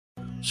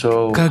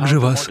Как же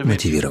вас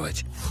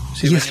мотивировать?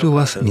 Если у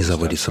вас не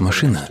заводится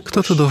машина,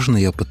 кто-то должен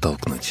ее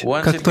подтолкнуть.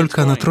 Как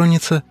только она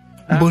тронется,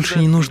 больше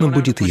не нужно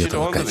будет ее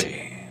толкать.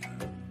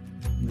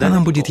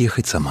 Она будет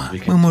ехать сама.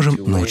 Мы можем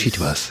научить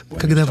вас.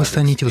 Когда вы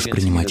станете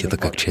воспринимать это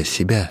как часть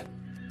себя,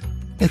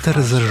 это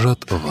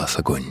разожжет в вас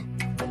огонь.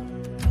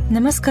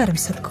 Намаскарам,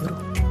 Садхгуру.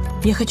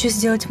 Я хочу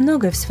сделать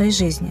многое в своей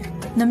жизни,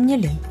 но мне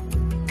лень.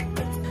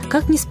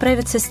 Как мне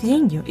справиться с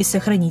ленью и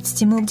сохранить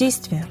стимул к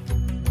действию?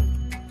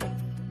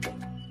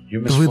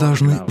 Вы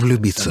должны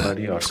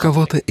влюбиться в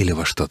кого-то или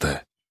во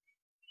что-то.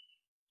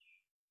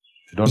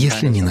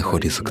 Если не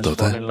находится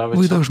кто-то,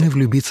 вы должны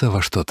влюбиться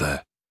во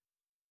что-то.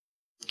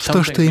 В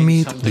то, что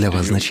имеет для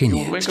вас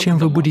значение, с чем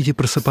вы будете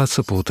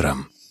просыпаться по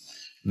утрам.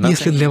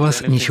 Если для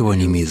вас ничего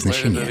не имеет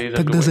значения,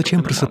 тогда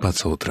зачем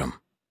просыпаться утром?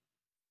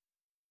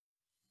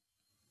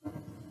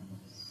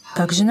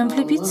 Как же нам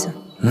влюбиться?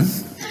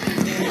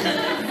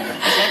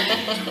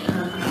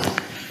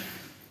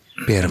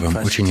 Первым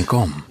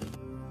учеником,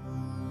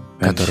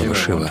 которого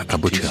Шива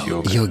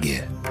обучал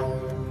йоге,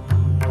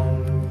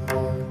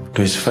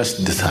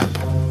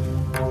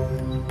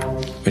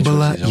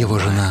 была его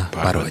жена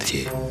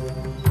Парвати.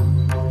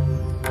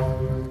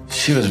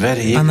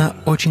 Она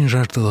очень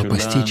жаждала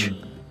постичь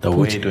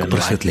путь к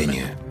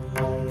просветлению,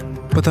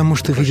 потому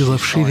что видела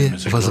в Шиве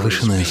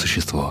возвышенное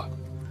существо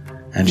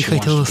и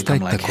хотела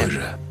стать такой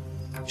же.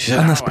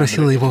 Она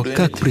спросила его,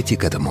 как прийти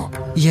к этому.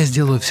 «Я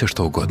сделаю все,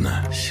 что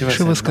угодно».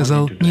 Шива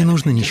сказал, «Не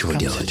нужно ничего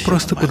делать,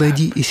 просто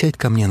подойди и сядь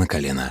ко мне на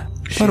колено».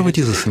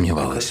 Парвати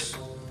засомневалась.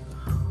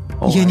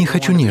 «Я не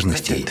хочу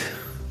нежностей,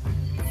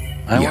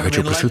 я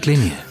хочу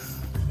просветления».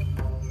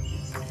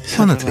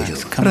 Он ответил,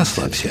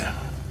 «Расслабься.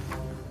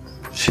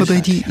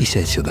 Подойди и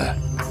сядь сюда».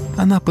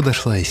 Она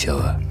подошла и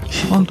села.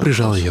 Он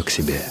прижал ее к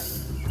себе.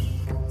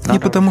 Не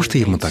потому, что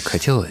ему так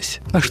хотелось,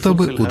 а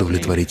чтобы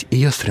удовлетворить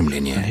ее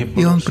стремление.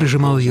 И он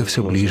прижимал ее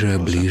все ближе,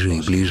 ближе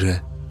и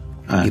ближе.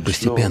 И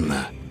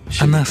постепенно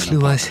она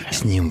слилась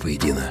с ним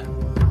воедино.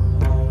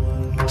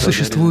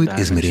 Существует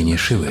измерение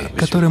Шивы,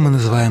 которое мы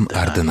называем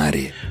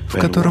Арденари, в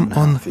котором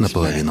он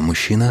наполовину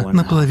мужчина,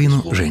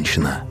 наполовину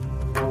женщина.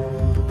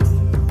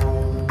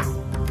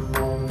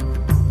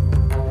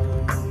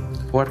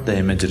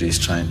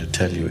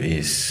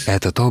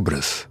 Этот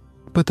образ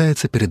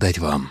пытается передать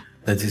вам,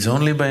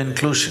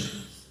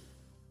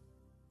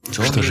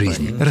 что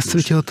жизнь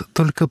расцветет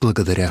только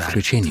благодаря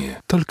включению,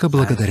 только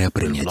благодаря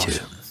принятию.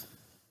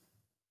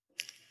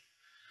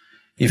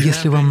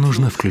 Если вам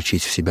нужно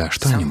включить в себя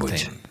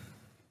что-нибудь,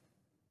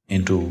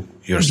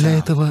 для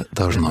этого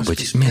должно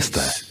быть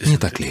место, не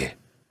так ли?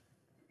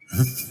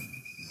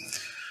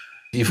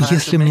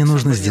 Если мне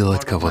нужно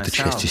сделать кого-то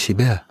частью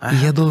себя,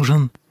 я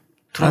должен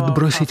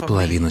отбросить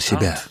половину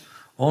себя.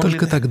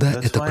 Только тогда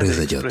это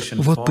произойдет.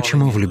 Вот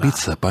почему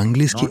влюбиться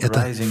по-английски —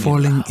 это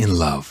falling in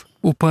love,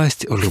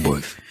 упасть в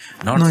любовь.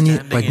 Но не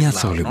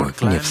подняться в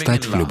любовь, не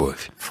встать в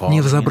любовь,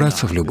 не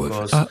взобраться в любовь,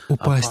 а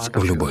упасть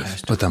в любовь,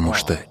 потому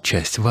что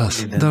часть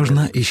вас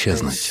должна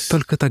исчезнуть.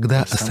 Только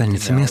тогда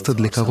останется место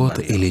для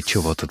кого-то или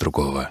чего-то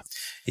другого.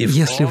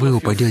 Если вы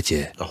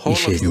упадете,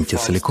 исчезнете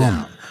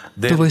целиком,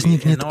 то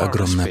возникнет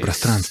огромное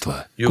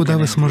пространство, куда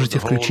вы сможете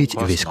включить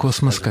весь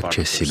космос как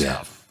часть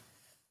себя.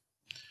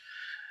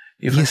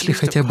 Если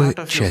хотя бы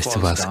часть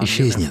вас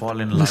исчезнет,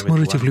 вы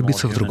сможете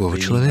влюбиться в другого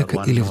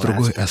человека или в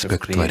другой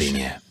аспект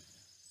творения.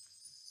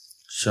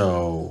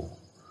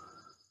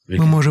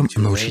 Мы можем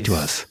научить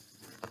вас,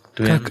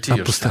 как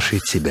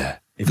опустошить себя.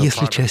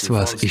 Если часть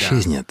вас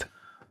исчезнет,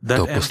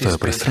 то пустое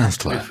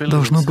пространство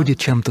должно будет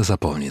чем-то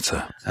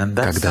заполниться.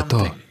 Когда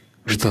то,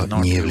 что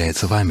не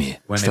является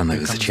вами,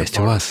 становится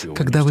частью вас,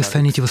 когда вы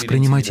станете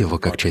воспринимать его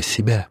как часть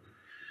себя,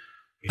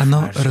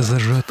 оно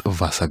разожжет в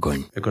вас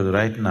огонь.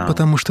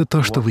 Потому что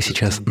то, что вы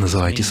сейчас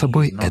называете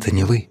собой, это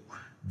не вы.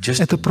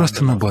 Это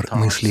просто набор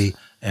мыслей,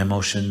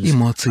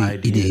 эмоций,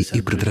 идей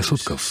и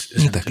предрассудков,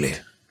 не так ли?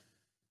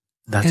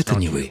 Это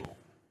не вы.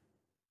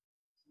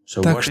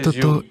 Так что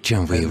то,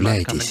 чем вы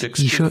являетесь,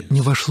 еще не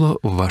вошло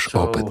в ваш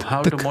опыт.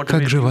 Так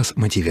как же вас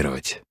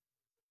мотивировать?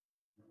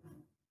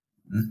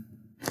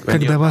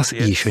 Когда вас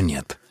еще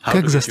нет,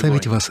 как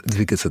заставить вас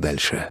двигаться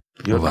дальше?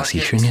 Вас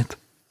еще нет.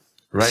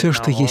 Все,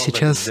 что есть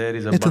сейчас, —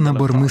 это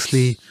набор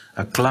мыслей,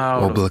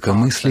 облако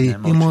мыслей,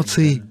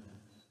 эмоций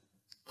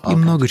и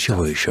много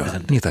чего еще,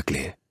 не так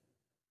ли?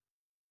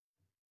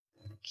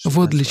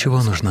 Вот для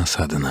чего нужна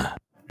садхана.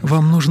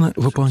 Вам нужно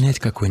выполнять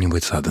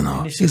какую-нибудь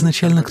садхану.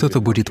 Изначально кто-то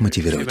будет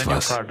мотивировать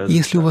вас.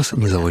 Если у вас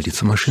не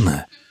заводится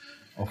машина,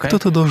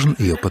 кто-то должен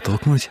ее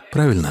подтолкнуть,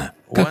 правильно?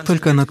 Как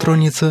только она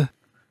тронется,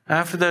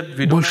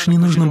 больше не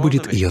нужно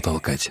будет ее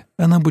толкать.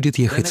 Она будет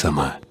ехать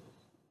сама.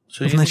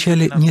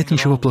 Вначале нет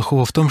ничего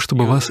плохого в том,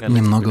 чтобы вас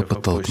немного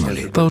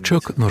подтолкнули.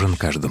 Толчок нужен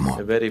каждому.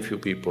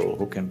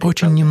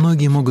 Очень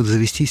немногие могут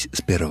завестись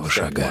с первого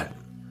шага.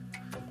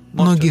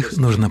 Многих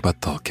нужно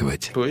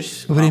подталкивать.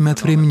 Время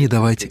от времени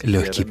давать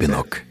легкий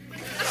пинок.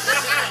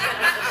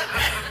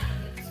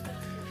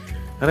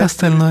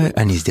 Остальное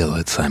они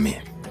сделают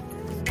сами.